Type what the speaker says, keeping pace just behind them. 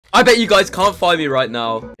I bet you guys can't find me right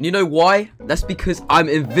now. And you know why? That's because I'm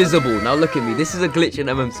invisible. Now look at me. This is a glitch in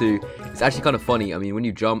MM2. It's actually kind of funny. I mean, when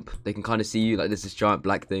you jump, they can kind of see you. Like, there's this giant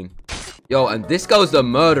black thing. Yo, and this girl's the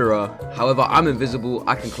murderer. However, I'm invisible.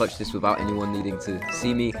 I can clutch this without anyone needing to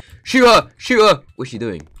see me. Shoot her! Shoot her! What's she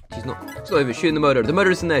doing? She's not even shooting the murderer. The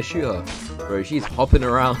murderer's in there. Shoot her. Bro, she's hopping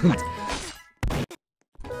around.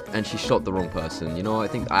 And she shot the wrong person. You know, I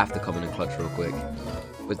think I have to come in and clutch real quick.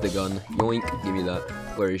 With the gun. Yoink. Give me that.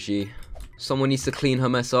 Where is she? Someone needs to clean her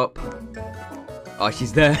mess up. Oh,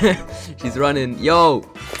 she's there. She's running. Yo!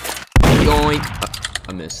 Yoink.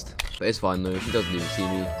 I missed. But it's fine though. She doesn't even see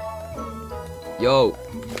me. Yo!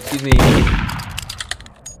 Excuse me.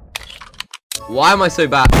 Why am I so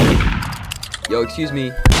bad? Yo, excuse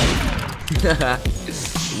me.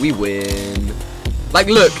 We win. Like,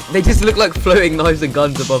 look. They just look like floating knives and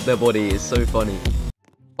guns above their body. It's so funny.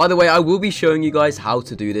 By the way, I will be showing you guys how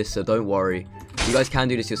to do this, so don't worry. You guys can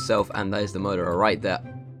do this yourself, and that is the murderer right there.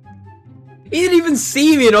 He didn't even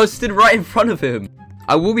see me, and I stood right in front of him.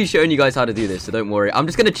 I will be showing you guys how to do this, so don't worry. I'm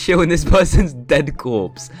just gonna chill in this person's dead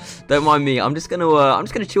corpse. Don't mind me. I'm just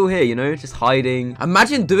gonna chill here, you know, just hiding.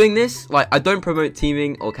 Imagine doing this. Like, I don't promote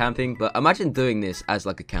teaming or camping, but imagine doing this as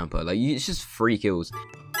like a camper. Like, it's just free kills.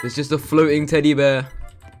 There's just a floating teddy bear.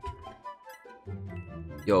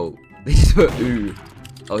 Yo, they just put ooh.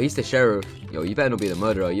 Oh, he's the sheriff. Yo, you better not be the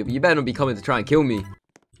murderer. You better not be coming to try and kill me.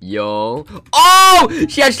 Yo. Oh!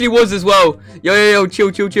 She actually was as well. Yo.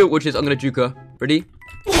 Chill. Watch this. I'm gonna juke her. Ready?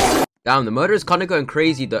 Damn, the murderer's kind of going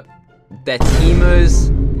crazy. They're teamers.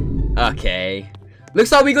 Okay.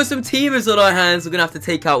 Looks like we got some teamers on our hands. We're gonna have to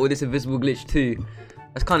take out with this invisible glitch too.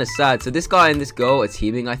 That's kind of sad. So this guy and this girl are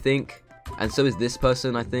teaming, I think. And so is this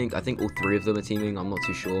person, I think. I think all three of them are teaming. I'm not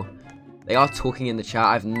too sure. They are talking in the chat.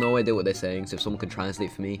 I have no idea what they're saying, so if someone can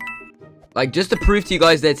translate for me. Like, just to prove to you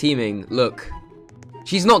guys they're teaming, look.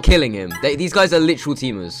 She's not killing him. These guys are literal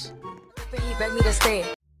teamers.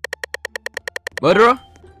 Murderer?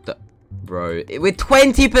 Bro, with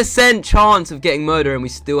 20% chance of getting murder and we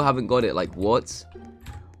still haven't got it. Like, what?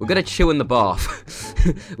 We're gonna chill in the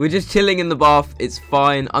bath. We're just chilling in the bath. It's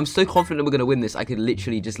fine. I'm so confident we're gonna win this. I could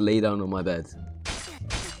literally just lay down on my bed.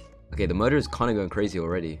 Okay, the murderer is kind of going crazy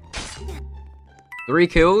already. 3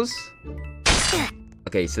 kills.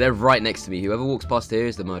 Okay, so they're right next to me. Whoever walks past here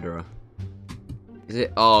is the murderer. Is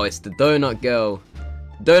it? Oh, it's the donut girl.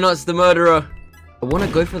 Donut's the murderer. I want to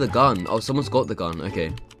go for the gun. Oh, someone's got the gun.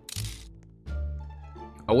 Okay.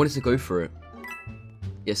 I wanted to go for it.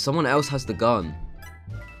 Yeah, someone else has the gun.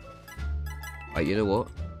 Alright, you know what?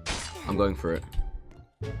 I'm going for it.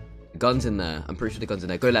 The gun's in there. I'm pretty sure the gun's in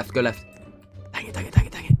there. Go left. Dang it.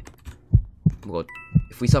 Oh my god.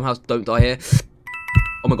 If we somehow don't die here.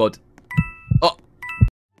 Oh my god. Oh.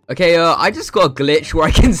 Okay, I just got a glitch where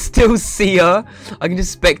I can still see her. I can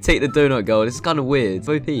just spectate the donut girl. This is kind of weird. It's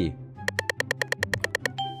OP.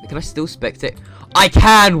 Can I still spectate? I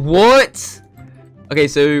can! What? Okay,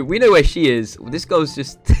 so we know where she is. This girl's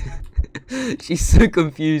just... She's so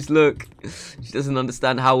confused, look. She doesn't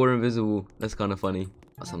understand how we're invisible. That's kind of funny.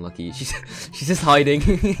 That's unlucky. She's just hiding.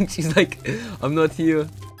 She's like, I'm not here.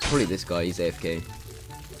 It's probably this guy. He's AFK.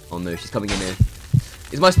 Oh no, she's coming in here.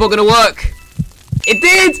 Is my spot gonna work? It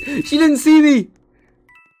did! She didn't see me.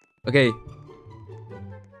 Okay.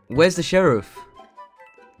 Where's the sheriff?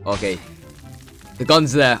 Okay. The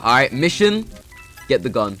gun's there. Alright, mission. Get the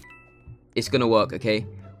gun. It's gonna work, okay?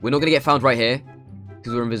 We're not gonna get found right here.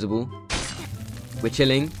 Because we're invisible. We're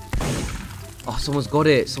chilling. Oh, someone's got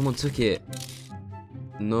it. Someone took it.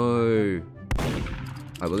 No.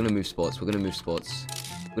 Alright, we're gonna move spots. We're gonna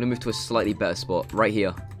move to a slightly better spot. Right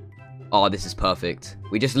here. Oh, this is perfect.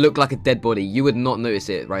 We just look like a dead body. You would not notice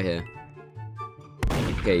it right here.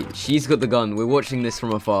 Okay, she's got the gun. We're watching this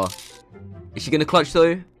from afar. Is she gonna clutch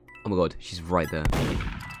though? Oh my god, she's right there.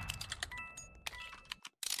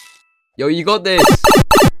 Yo, you got this!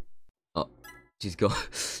 Oh, she's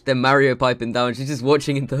got... They're Mario piping down. She's just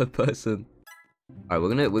watching in third person. Alright,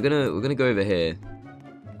 we're gonna go over here.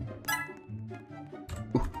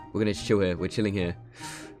 Ooh, we're gonna chill here. We're chilling here.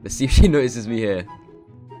 Let's see if she notices me here.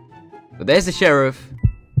 But there's the sheriff.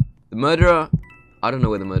 The murderer. I don't know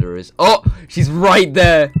where the murderer is. Oh, she's right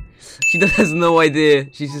there. She has no idea.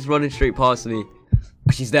 She's just running straight past me.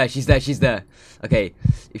 She's there. Okay,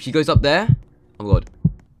 if she goes up there. Oh my god.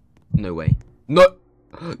 No way. No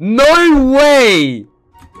way.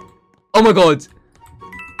 Oh my god.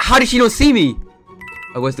 How did she not see me?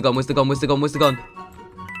 Oh, where's the gun?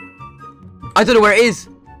 I don't know where it is.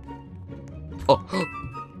 Oh.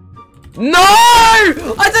 No!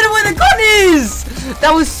 I don't know where the gun is!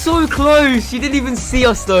 That was so close. She didn't even see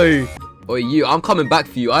us though. Or you, I'm coming back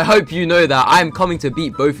for you. I hope you know that. I'm coming to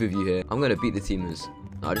beat both of you here. I'm gonna beat the teamers.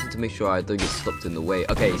 I just need to make sure I don't get stopped in the way.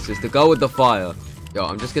 Okay, so it's the girl with the fire. Yo,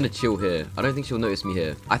 I'm just gonna chill here. I don't think she'll notice me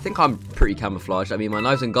here. I think I'm pretty camouflaged. I mean, my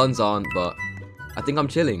knives and guns aren't, but I think I'm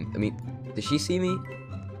chilling. I mean, does she see me?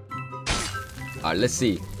 Alright, let's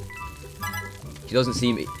see. She doesn't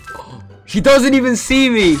see me. She doesn't even see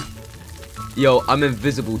me! Yo, I'm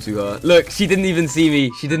invisible to her. Look, she didn't even see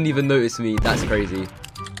me. She didn't even notice me. That's crazy.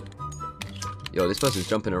 Yo, this person's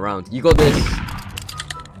jumping around. You got this.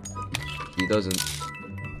 He doesn't.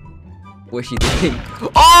 What's she doing?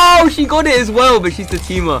 Oh, she got it as well, but she's the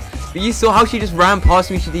teamer. But you saw how she just ran past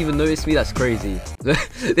me. She didn't even notice me. That's crazy.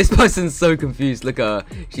 This person's so confused. Look at her.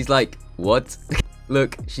 She's like, what?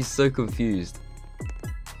 Look, she's so confused.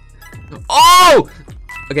 Oh!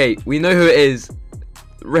 Okay, we know who it is.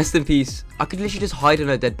 Rest in peace. I could literally just hide in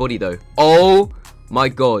her dead body, though. Oh my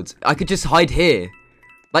god. I could just hide here.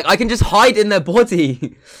 Like, I can just hide in their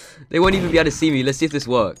body. They won't even be able to see me. Let's see if this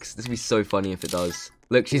works. This would be so funny if it does.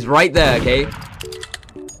 Look, she's right there, okay?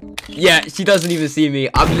 Yeah, she doesn't even see me.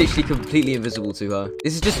 I'm literally completely invisible to her.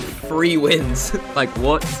 This is just free wins. Like,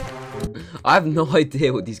 what? I have no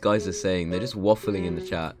idea what these guys are saying. They're just waffling in the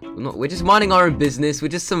chat. We're just minding our own business. We're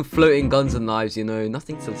just some floating guns and knives, you know.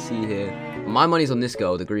 Nothing to see here. My money's on this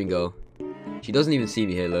girl, the green girl. She doesn't even see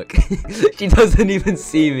me here, look. She doesn't even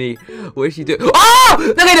see me. What is she doing?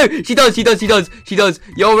 Oh! No! She does.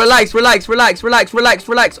 Yo, relax.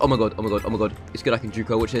 Oh my god. It's good, I can juke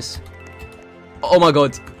her. Watch this. Oh my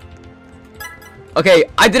god. Okay,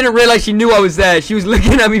 I didn't realize she knew I was there. She was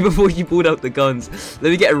looking at me before she pulled out the guns.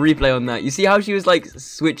 Let me get a replay on that. You see how she was like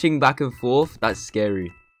switching back and forth? That's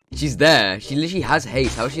scary. She's there. She literally has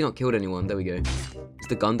haste. How has she not killed anyone? There we go. Is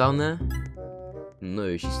the gun down there?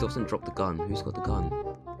 No, she still hasn't dropped the gun. Who's got the gun?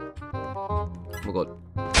 Oh my god.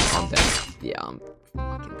 I'm dead. Yeah, I'm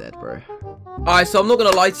fucking dead, bro. Alright, so I'm not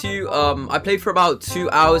gonna lie to you. I played for about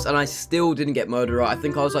 2 hours and I still didn't get murderer. I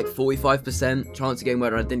think I was like 45% chance of getting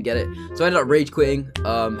murderer and I didn't get it. So I ended up rage quitting.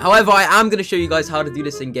 However, I am gonna show you guys how to do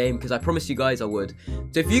this in game because I promised you guys I would.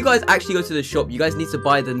 So if you guys actually go to the shop, you guys need to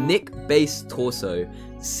buy the Nick base torso,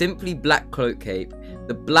 simply black cloak cape,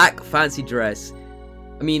 the black fancy dress.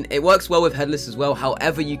 I mean, it works well with headless as well.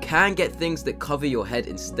 However, you can get things that cover your head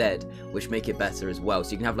instead, which make it better as well.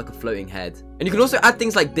 So you can have like a floating head. And you can also add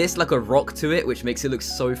things like this, like a rock to it, which makes it look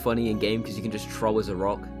so funny in game because you can just troll as a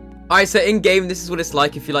rock. Alright, so in game, this is what it's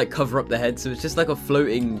like if you like cover up the head. So it's just like a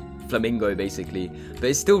floating flamingo basically. But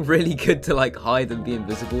it's still really good to like hide and be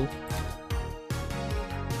invisible.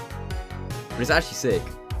 But it's actually sick.